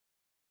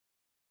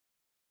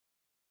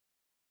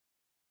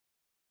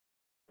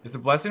It's a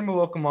blessing to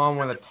welcome on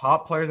one of the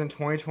top players in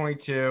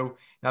 2022,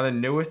 now the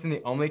newest and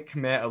the only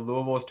commit of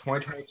Louisville's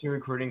 2022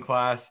 recruiting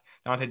class,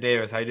 Dre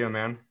Davis. How you doing,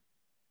 man?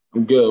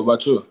 I'm good. What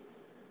about you?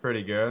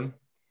 Pretty good.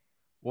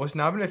 Well, it's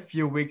now been a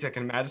few weeks. I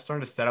can imagine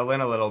starting to settle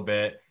in a little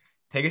bit.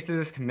 Take us through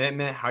this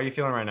commitment. How are you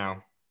feeling right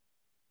now?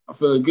 I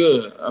feel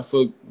good. I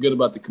feel good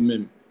about the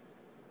commitment.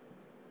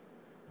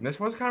 And this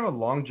was kind of a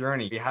long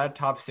journey. You had a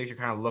top six you're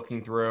kind of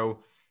looking through.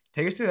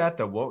 Take us through that,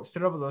 though. What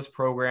stood up with those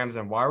programs,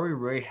 and why are we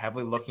really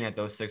heavily looking at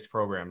those six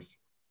programs?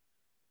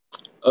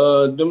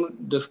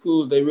 The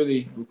schools they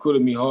really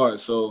recruited me hard,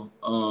 so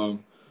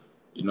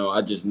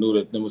I just knew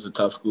that them was the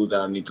top schools that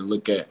I need to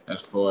look at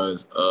as far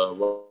as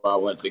where I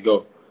wanted to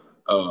go.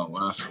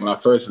 When I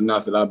first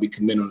announced that I'd be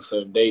committing on a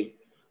certain date,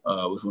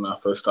 was when I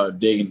first started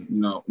digging.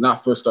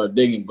 Not first started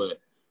digging, but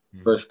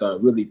first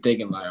started really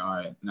thinking like, all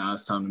right, now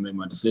it's time to make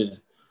my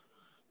decision.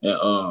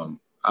 And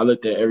I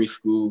looked at every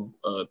school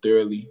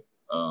thoroughly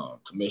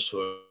to make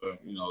sure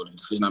the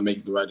decision I make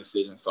is the right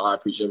decision. So I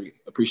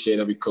appreciate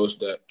every coach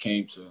that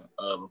came to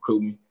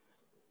recruit me,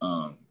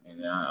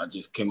 and I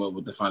just came up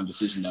with the final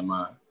decision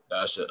that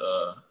I should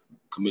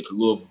commit to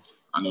Louisville.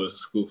 I know this is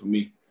a school for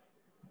me.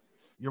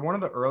 You're one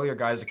of the earlier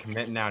guys to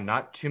commit now.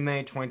 Not too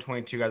many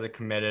 2022 guys have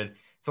committed.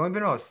 It's only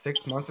been about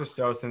 6 months or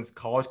so since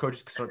college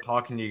coaches start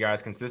talking to you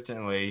guys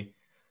consistently.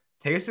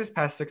 Take us through this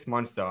past 6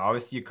 months, though.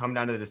 Obviously, you come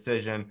down to the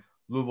decision.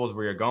 Louisville's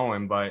where you're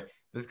going, but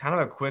this is kind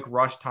of a quick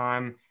rush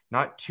time.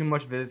 Not too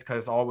much visits because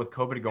it's all with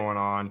COVID going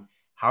on.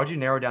 How'd you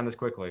narrow down this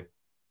quickly?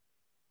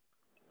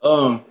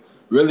 Um,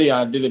 Really,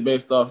 I did it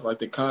based off like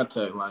the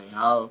contact, like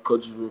how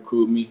coaches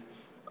recruit me,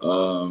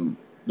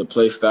 the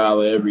play style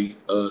of every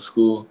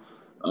school,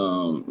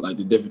 like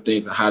the different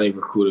things and how they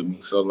recruited me.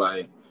 So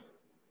like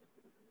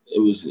it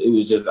was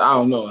just I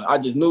don't know. I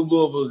just knew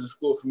Louisville was a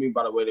school for me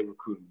by the way they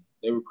recruited me.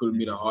 They recruited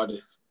me the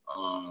hardest.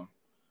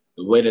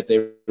 The way that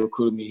they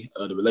recruited me,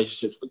 the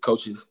relationships with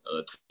coaches,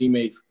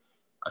 teammates.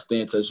 I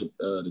stay in touch with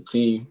the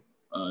team,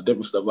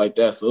 different stuff like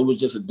that. So it was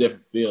just a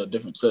different feel, a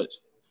different touch.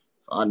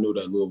 So I knew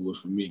that Louisville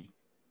was for me.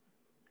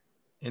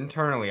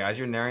 Internally, as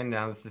you're narrowing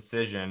down this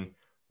decision,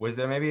 was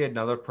there maybe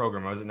another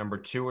program? Was it number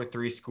two or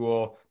three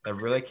school that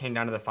really came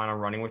down to the final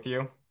running with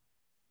you?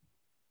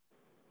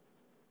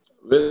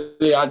 Really,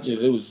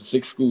 it was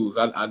six schools.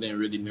 I didn't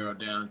really narrow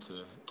down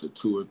to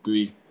two or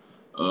three.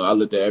 I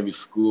looked at every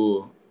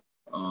school,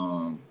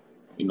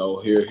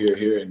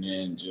 here, and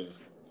then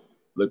just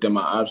looked at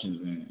my options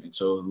and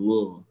chose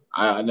Louisville.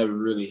 I never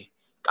really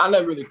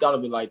thought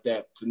of it like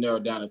that to narrow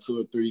down to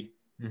two or three.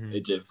 Mhm.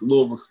 It just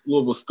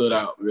Louisville stood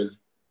out really.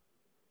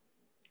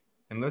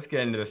 And let's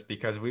get into this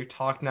because we've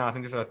talked now. I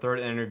think this is our third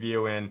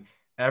interview, and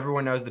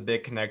everyone knows the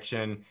big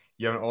connection.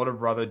 You have an older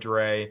brother,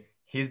 Dre.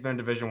 He's been a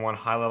Division One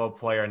high level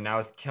player, and now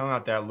is killing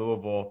out that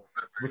Louisville.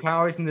 We kind of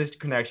always in this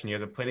connection. You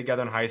guys have played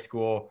together in high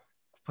school,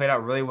 played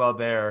out really well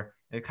there.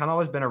 It's kind of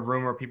always been a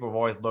rumor people have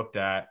always looked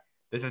at.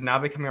 This is now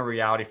becoming a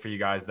reality for you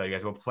guys, though. You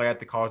guys will play at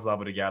the college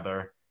level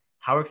together.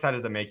 How excited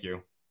does that make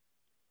you?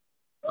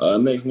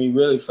 It makes me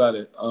really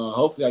excited.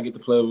 Hopefully, I get to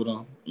play with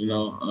him.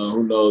 Mhm.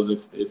 Who knows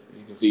if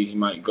you can see he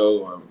might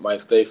go or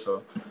might stay.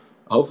 So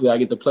hopefully, I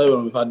get to play with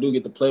him. If I do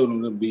get to play with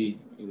him, it'll be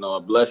a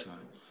blessing.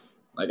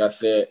 Like I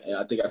said, and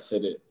I think I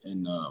said it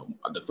in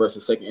the first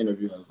and second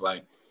interview. I was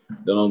like,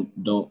 don't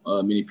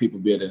many people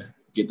be able to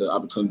get the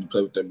opportunity to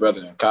play with their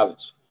brother in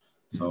college.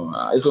 So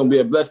it's gonna be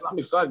a blessing. I'm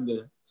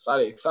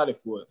excited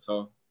for it.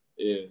 So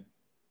yeah.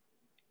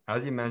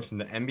 As you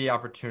mentioned, the NBA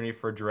opportunity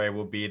for Dre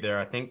will be there.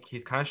 I think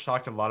he's kind of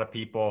shocked a lot of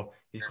people.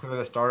 He's clearly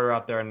the starter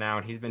out there now,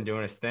 and he's been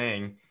doing his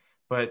thing.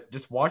 But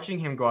just watching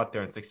him go out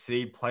there and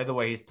succeed, play the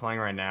way he's playing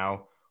right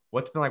now,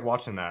 what's it been like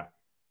watching that?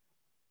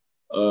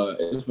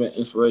 It's been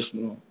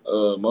inspirational,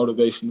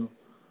 motivational.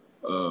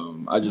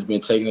 I just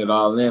been taking it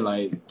all in,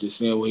 like just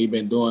seeing what he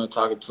been doing,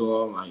 talking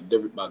to him, like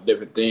about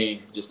different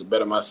things, just to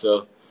better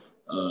myself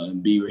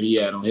and be where he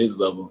at on his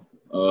level,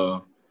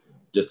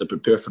 just to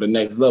prepare for the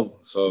next level.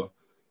 So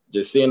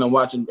just seeing him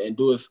watching and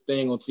do his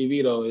thing on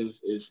TV though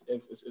is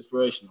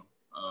inspirational.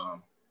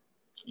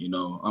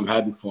 I'm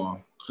happy for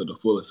him to the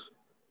fullest.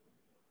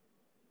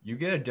 You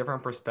get a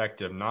different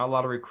perspective. Not a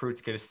lot of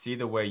recruits get to see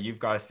the way you've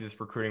got to see this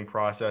recruiting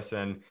process,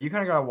 and you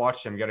kind of got to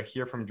watch him. You got to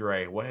hear from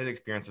Dre, what his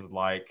experience is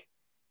like.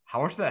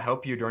 How much did that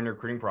help you during your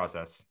recruiting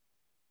process?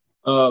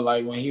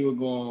 Like when he would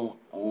go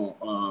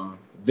on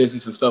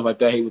visits and stuff like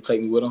that, he would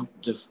take me with him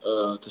just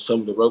to show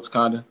me the ropes,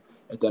 kinda,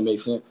 if that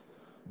makes sense.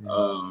 Mhm.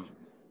 Um,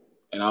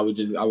 and I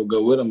would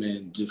go with him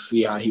and just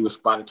see how he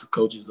responded to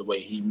coaches, the way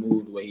he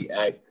moved, the way he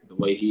acted, the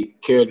way he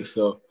carried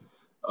himself.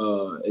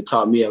 It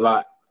taught me a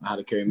lot how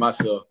to carry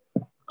myself.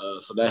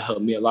 So that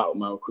helped me a lot with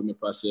my recruitment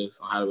process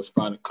on how to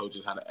respond to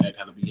coaches, how to act,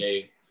 how to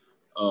behave,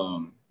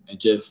 and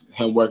just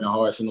him working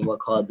hard, seeing him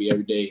work hard, be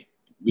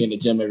in the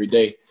gym every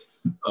day.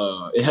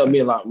 It helped me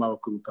a lot with my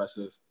recruitment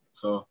process.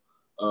 So,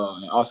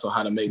 and also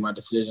how to make my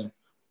decision.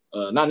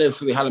 Not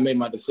necessarily how to make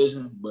my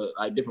decision, but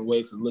like different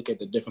ways to look at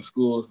the different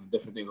schools and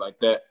different things like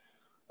that.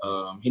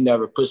 He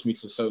never pushed me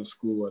to a certain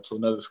school or to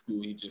another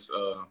school. He just,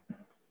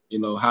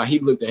 how he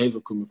looked at his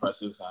recruitment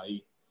process, how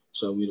he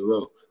showed me the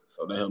ropes.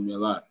 So that helped me a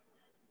lot.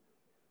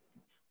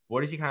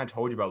 What has he kind of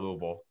told you about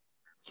Louisville?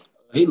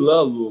 He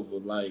loved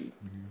Louisville, like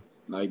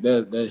Mm-hmm. like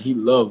that he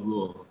loved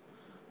Louisville.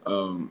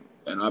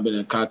 And I've been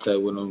in contact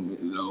with him.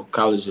 You know,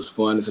 college is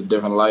fun. It's a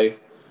different life.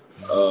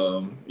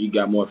 You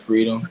got more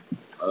freedom.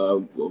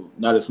 Well,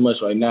 not as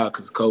much right now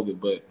because of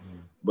COVID,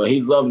 but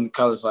he's loving the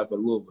college life at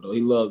Louisville. Though he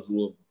loves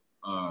Louisville.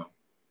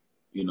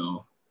 You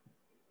know,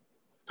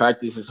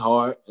 practice is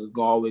hard. It's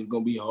always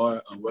gonna be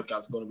hard.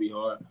 Workouts gonna be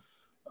hard.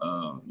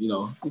 You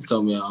know, he's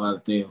told me a lot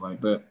of things like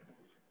that.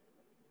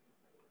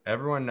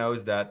 Everyone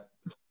knows that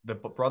the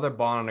brother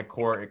bond on the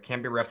court, it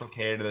can't be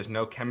replicated. There's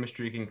no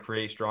chemistry you can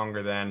create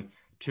stronger than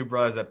two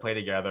brothers that play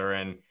together.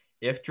 And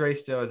if Dre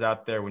still is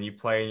out there when you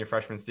play in your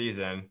freshman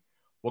season,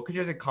 what could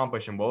you guys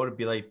accomplish and what would it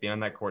be like being on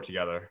that court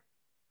together?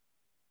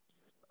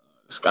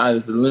 Sky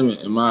is the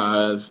limit in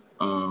my eyes.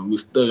 We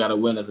still got to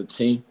win as a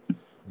team,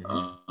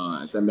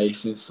 Mm-hmm. if that makes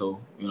sense. So,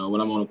 you know,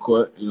 when I'm on the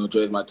court, you know,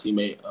 Dre's my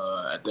teammate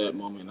at that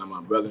moment, not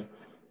my brother.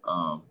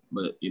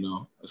 But, you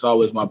know, it's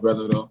always my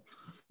brother, though.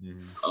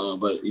 Mm-hmm.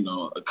 But, you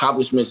know,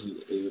 accomplishments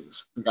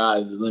Sky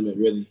is the limit,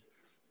 really.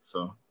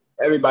 So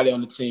everybody on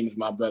the team is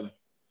my brother.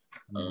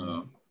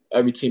 Mm-hmm.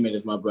 Every teammate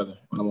is my brother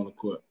when I'm on the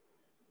court.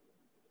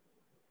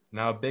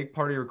 Now, a big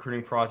part of your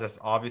recruiting process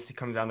obviously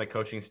comes down to the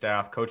coaching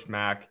staff, Coach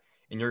Mack,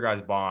 and your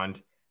guys'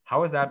 bond.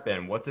 How has that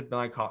been? What's it been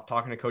like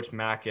talking to Coach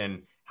Mack,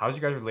 and how's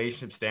your guys'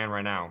 relationship stand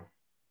right now?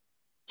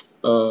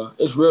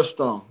 It's real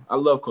strong. I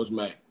love Coach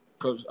Mack.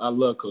 I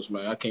love Coach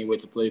Mack. I can't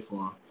wait to play for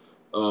him.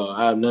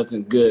 I have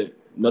nothing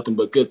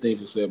but good things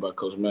to say about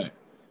Coach Mack.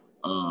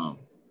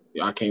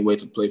 Yeah, I can't wait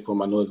to play for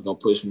him. I know he's gonna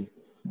push me.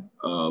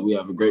 We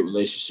have a great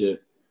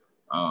relationship.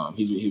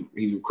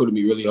 He's recruited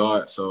me really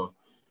hard, so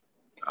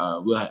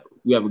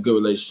we have a good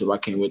relationship. I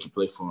can't wait to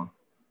play for him.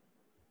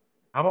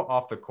 How about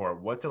off the court?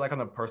 What's it like on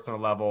the personal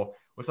level?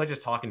 What's it like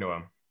just talking to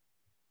him?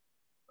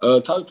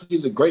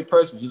 He's a great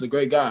person. He's a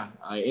great guy.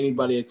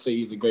 Anybody would say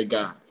he's a great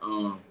guy.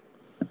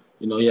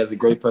 You know, he has a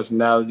great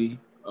personality.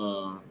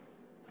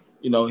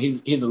 You know,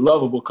 he's a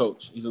lovable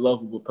coach. He's a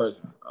lovable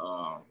person.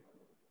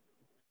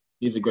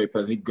 He's a great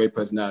person. He's a great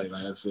personality.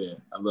 Like I said,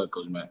 I love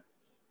Coach Mack.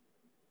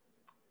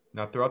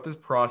 Now, throughout this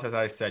process,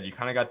 I said you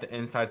kind of got the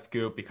inside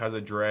scoop because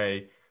of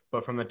Dre,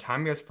 but from the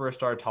time you guys first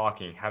started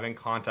talking, having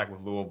contact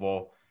with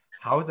Louisville,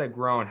 how has that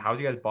grown? How's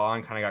you guys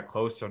bond kind of got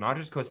closer? Not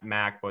just Coach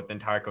Mack, but the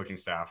entire coaching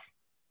staff.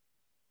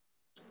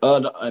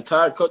 The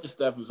entire coaching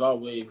staff is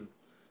always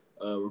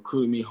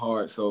recruiting me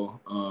hard, so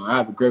I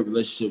have a great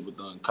relationship with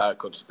the entire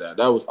coaching staff.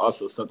 That was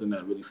also something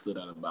that really stood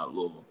out about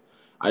Louisville.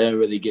 I didn't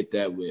really get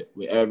that with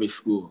every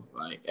school,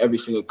 like every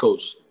single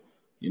coach.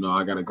 You know,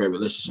 I got a great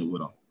relationship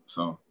with them,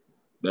 so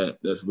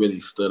that's really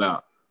stood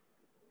out.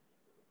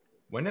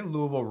 When did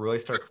Louisville really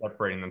start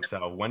separating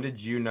themselves? When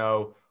did you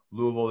know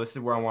Louisville, this is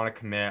where I want to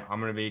commit. I'm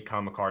going to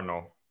become a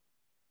Cardinal.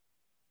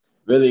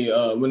 Really,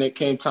 when it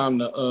came time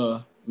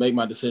to make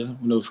my decision,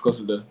 when it was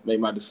closer to make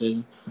my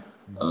decision,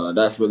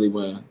 that's really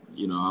when,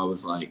 you know, I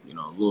was like, you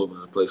know, Louisville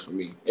is a place for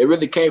me. It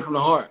really came from the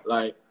heart.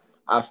 Like,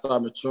 I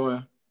started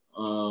maturing.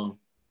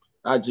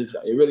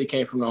 It really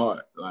came from the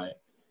heart. Like,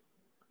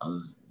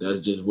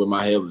 that's just where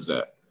my head was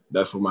at.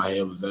 That's where my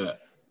head was at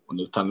when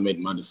it was time to make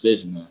my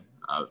decision. And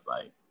I was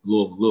like,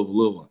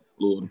 Louisville,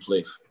 the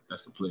place.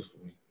 That's the place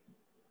for me.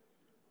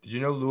 Did you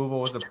know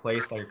Louisville was a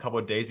place like a couple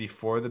of days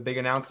before the big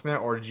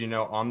announcement, or did you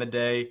know on the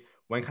day?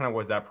 When kind of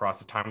was that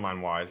process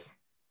timeline wise?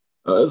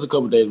 It was a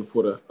couple days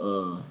before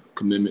the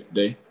commitment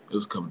day. It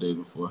was a couple days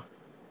before.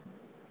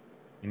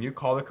 And you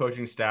call the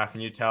coaching staff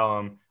and you tell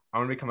them, I'm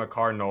going to become a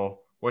Cardinal.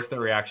 What's their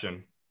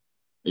reaction?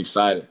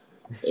 Excited.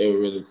 They were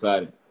really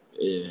excited.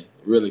 Yeah,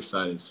 really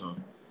excited. So,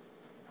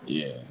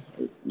 yeah,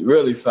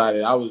 really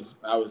excited. I was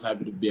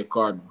happy to be a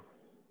Cardinal,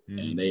 and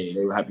Mm-hmm.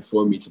 they were happy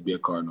for me to be a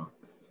Cardinal,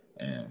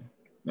 and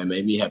that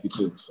made me happy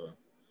too. So,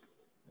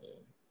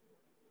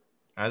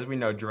 As we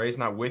know, Dre's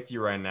not with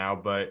you right now,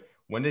 but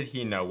when did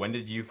he know? When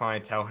did you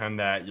finally tell him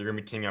that you're going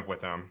to be teaming up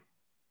with him?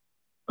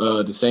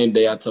 the same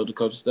day I told the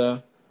coach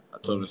staff, I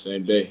told him the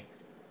same day.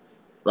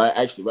 Right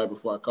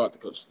before I called the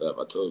coach staff,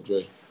 I told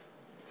Dre.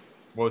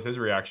 What was his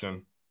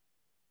reaction?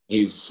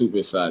 He was super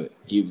excited.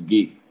 He was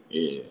geek.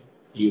 Yeah,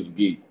 he was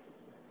geek.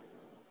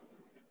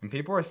 And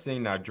people are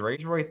seeing now,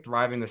 Dre's really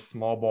thriving the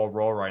small ball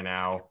role right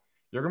now.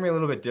 You're going to be a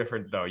little bit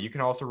different, though. You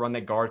can also run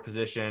that guard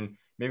position,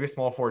 maybe a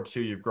small forward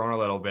too. You've grown a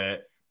little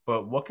bit.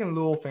 But what can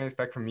Louisville fans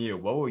expect from you?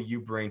 What will you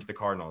bring to the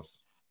Cardinals?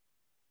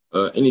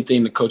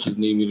 Anything the coaches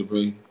need me to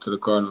bring to the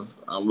Cardinals,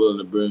 I'm willing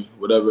to bring.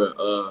 Whatever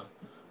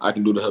I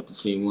can do to help the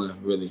team win,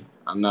 really.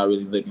 I'm not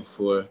really looking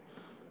for,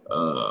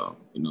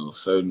 you know,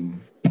 certain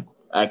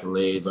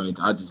accolades or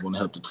anything. I just want to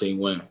help the team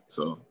win.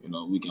 So, you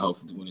know, we can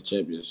hopefully win a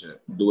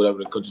championship. Do whatever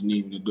the coaches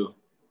need me to do.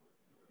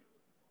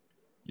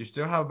 You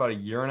still have about a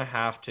year and a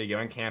half to get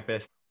on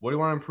campus. What do you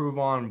want to improve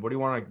on? What do you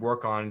want to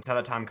work on until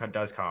that time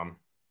does come?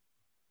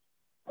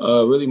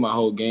 Really my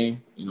whole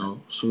game, you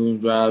know, shooting,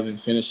 driving,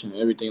 finishing,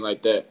 everything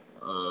like that.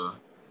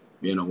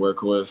 Being a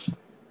workhorse,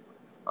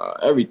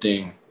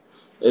 everything.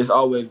 There's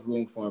always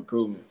room for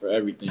improvement for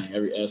everything,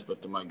 every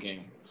aspect of my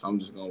game. So I'm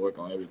just gonna work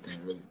on everything,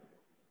 really.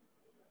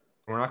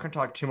 We're not going to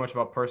talk too much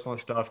about personal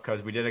stuff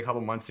because we did a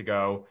couple months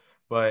ago.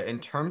 But in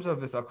terms of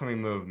this upcoming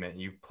movement,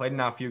 you've played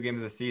now a few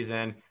games this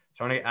season,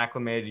 starting to get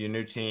acclimated to your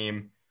new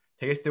team.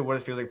 Take us through what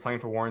it feels like playing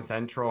for Warren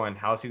Central and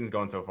how the season's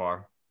going so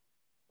far.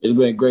 It's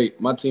been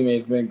great. My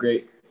teammates been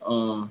great.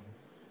 I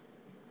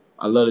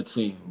love the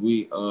team.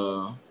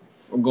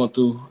 I'm going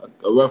through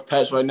a rough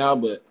patch right now,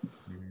 but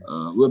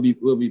we'll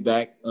be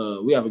back.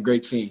 We have a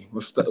great team.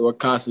 We're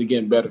constantly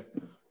getting better.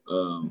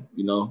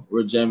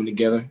 We're jamming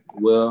together.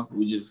 Well,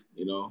 we just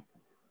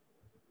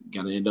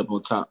got to end up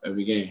on top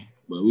every game.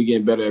 But we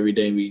getting better every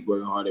day. We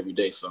working hard every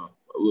day, so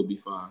we'll be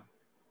fine.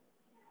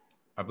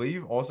 I believe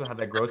you've also had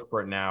that growth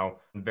spurt now.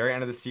 At the very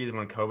end of the season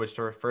when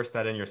COVID first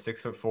set in, you're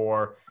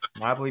 6'4".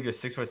 Now I believe you're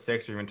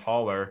 6'6" or even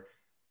taller.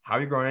 How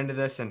have you grown into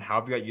this and how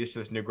have you got used to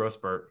this new growth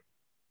spurt?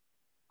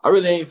 I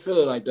really ain't feel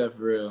it like that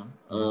for real.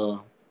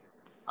 Mm-hmm.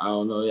 I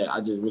don't know yet. I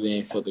just really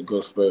ain't felt the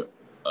growth spurt,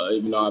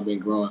 even though I've been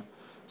growing.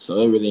 So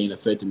it really ain't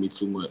affected me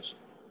too much.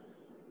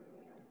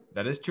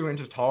 That is 2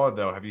 inches taller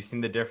though. Have you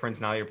seen the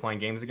difference now that you're playing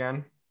games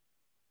again?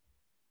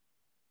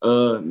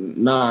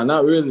 Nah,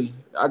 not really.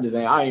 I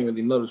ain't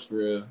really noticed for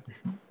real.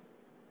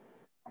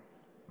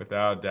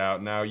 Without a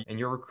doubt. Now, in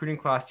your recruiting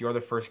class, you're the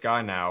first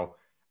guy now.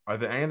 Are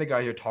there any other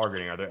guys you're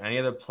targeting? Are there any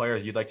other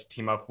players you'd like to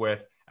team up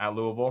with at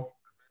Louisville?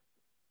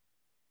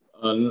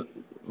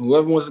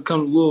 Whoever wants to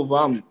come to Louisville,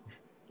 I'm,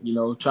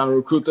 trying to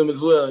recruit them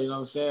as well. You know what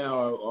I'm saying?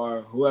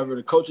 Or whoever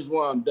the coaches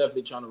want, I'm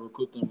definitely trying to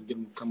recruit them and get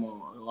them to come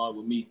on along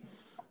with me.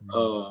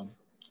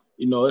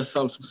 It's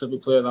some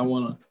specific players I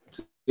want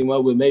to team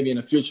up with maybe in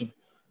the future,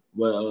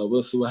 but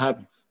we'll see what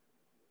happens.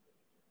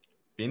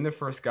 Being the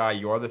first guy,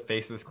 you're the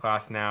face of this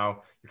class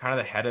now. You're kind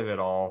of the head of it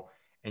all,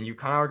 and you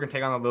kind of are going to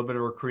take on a little bit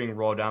of a recruiting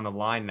role down the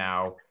line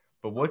now.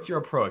 But what's your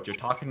approach? You're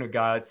talking to a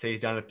guy that stays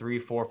down to 3,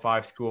 4,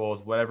 5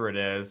 schools, whatever it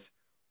is.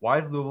 Why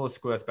is Louisville a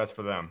school that's best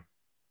for them?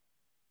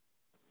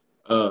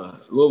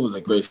 Louisville's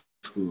a great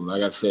school.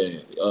 Like I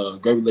said,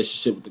 great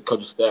relationship with the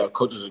coaching staff.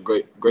 Coaches are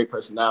great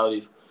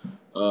personalities.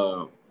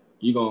 You're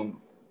going to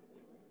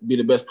be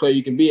the best player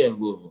you can be at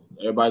Louisville.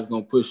 Everybody's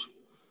going to push you.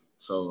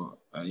 So,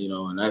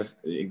 and that's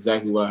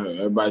exactly what I heard.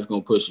 Everybody's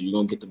going to push you. You're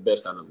going to get the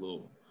best out of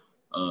Louisville.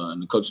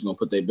 And the coach is going to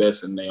put their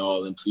best and they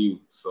all into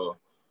you. So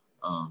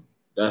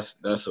that's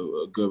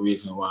a good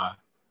reason why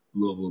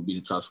Louisville will be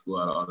the top school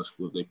out of all the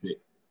schools they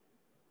pick.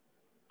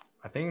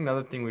 I think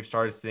another thing we've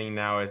started seeing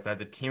now is that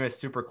the team is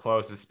super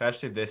close,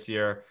 especially this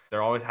year.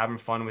 They're always having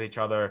fun with each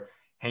other,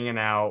 hanging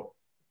out.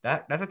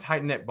 That's a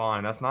tight-knit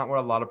bond. That's not what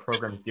a lot of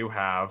programs do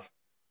have.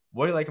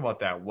 What do you like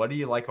about that? What do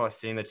you like about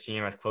seeing the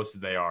team as close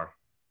as they are?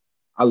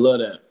 I love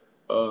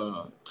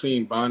that.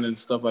 Team bonding and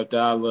stuff like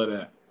that. I love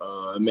that.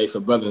 It makes a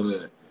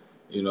brotherhood,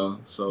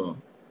 so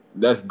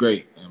that's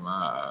great in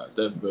my eyes.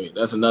 That's great.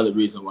 That's another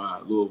reason why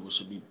Louisville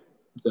should be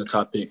the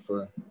top pick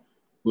for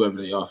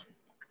whoever they offer.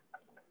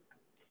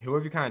 Who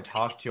have you kind of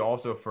talked to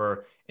also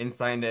for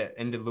insight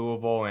into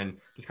Louisville and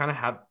just kind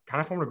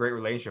of formed a great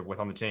relationship with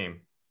on the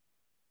team?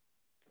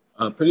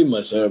 Pretty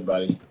much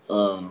everybody.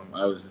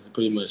 I was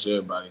pretty much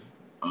everybody.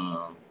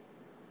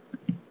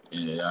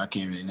 Yeah, I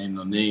can't really name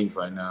no names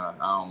right now.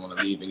 I don't want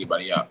to leave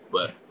anybody out,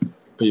 but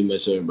pretty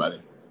much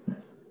everybody.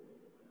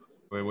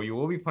 Well, you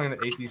will be playing the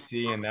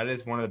ACC, and that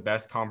is one of the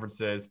best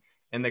conferences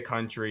in the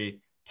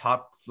country,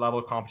 top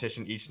level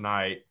competition each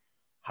night.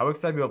 How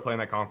excited are you to play in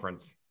that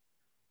conference?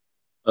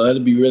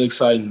 It'll be really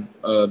exciting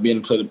being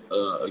able to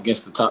play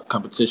against the top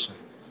competition.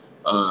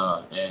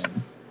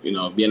 And, being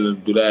able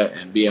to do that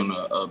and be on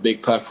a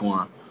big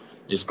platform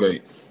is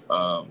great.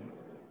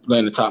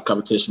 Playing the top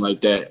competition like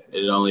that,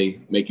 it'll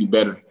only make you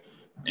better.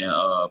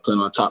 And playing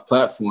on a top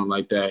platform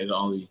like that, it'll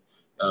only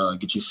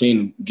get you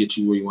seen, get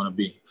you where you want to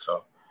be.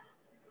 So,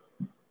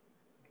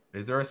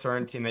 is there a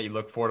certain team that you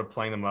look forward to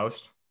playing the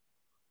most?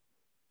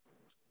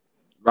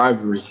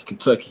 Rivalry,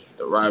 Kentucky,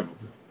 the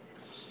rivalry.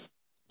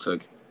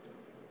 Kentucky.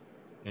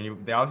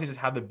 And they obviously just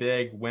had the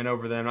big win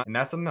over them. And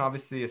that's something,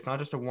 obviously, it's not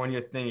just a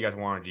one-year thing you guys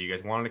wanted to do. You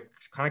guys wanted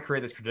to kind of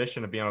create this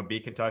tradition of being able to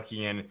beat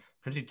Kentucky and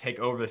potentially take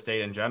over the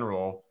state in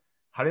general.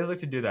 How do you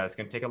look to do that? It's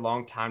going to take a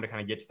long time to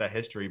kind of get to that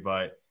history,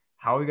 but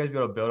how will you guys be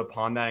able to build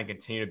upon that and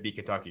continue to beat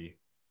Kentucky?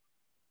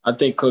 I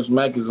think Coach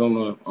Mack is on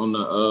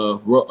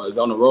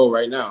the roll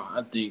right now.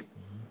 I think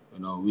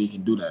we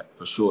can do that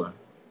for sure.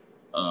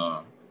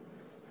 I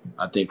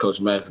think Coach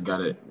Mack's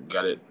got it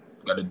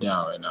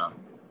down right now.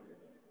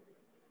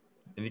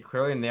 And he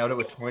clearly nailed it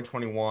with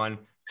 2021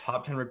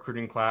 top 10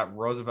 recruiting class.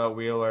 Roosevelt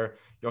Wheeler.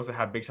 You also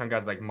have big time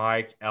guys like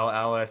Mike, L.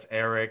 Ellis,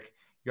 Eric.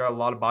 You got a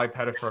lot of Bobby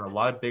Pettiford, a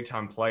lot of big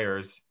time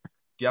players. Do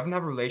you happen to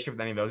have a relationship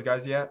with any of those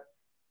guys yet?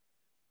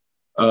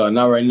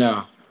 Not right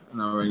now.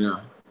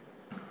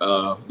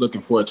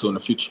 Looking forward to in the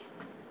future.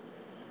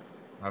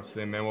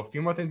 Absolutely, man. Well, a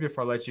few more things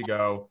before I let you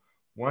go.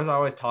 One is I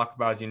always talk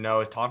about, as you know,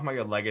 is talking about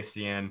your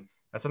legacy, and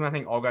that's something I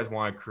think all guys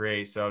want to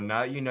create. So now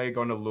that you know you're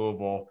going to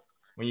Louisville,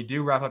 when you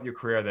do wrap up your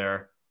career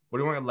there, what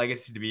do you want your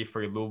legacy to be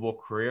for your Louisville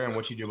career and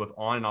what you do with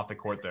on and off the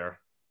court there?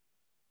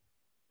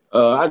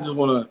 I just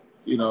want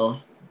to,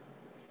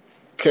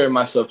 carry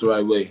myself the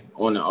right way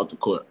on and off the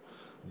court.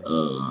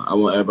 I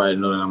want everybody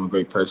to know that I'm a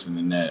great person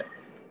and that,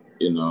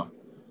 you know,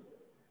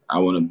 I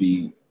want to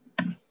be,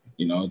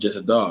 you know, just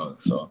a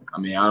dog. So I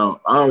mean, I don't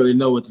really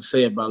know what to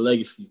say about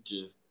legacy.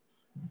 Just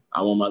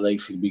I want my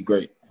legacy to be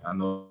great. I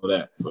know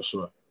that for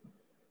sure.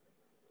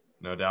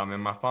 No doubt, man.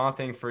 My final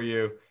thing for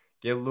you,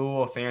 give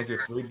Louisville fans your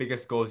 3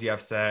 biggest goals you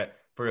have set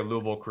for your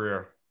Louisville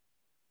career.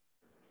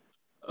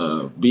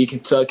 Beat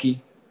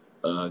Kentucky,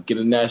 get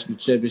a national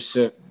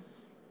championship,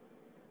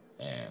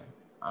 and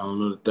I don't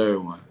know the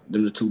third one.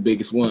 Them the 2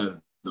 biggest ones,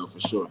 though,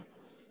 for sure.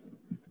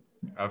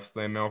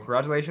 Absolutely, man. Well,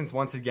 congratulations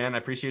once again. I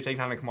appreciate you taking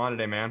time to come on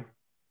today, man.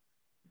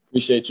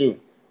 Appreciate you.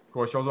 Of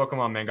course, you're always welcome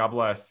on, man. God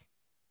bless.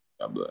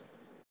 God bless.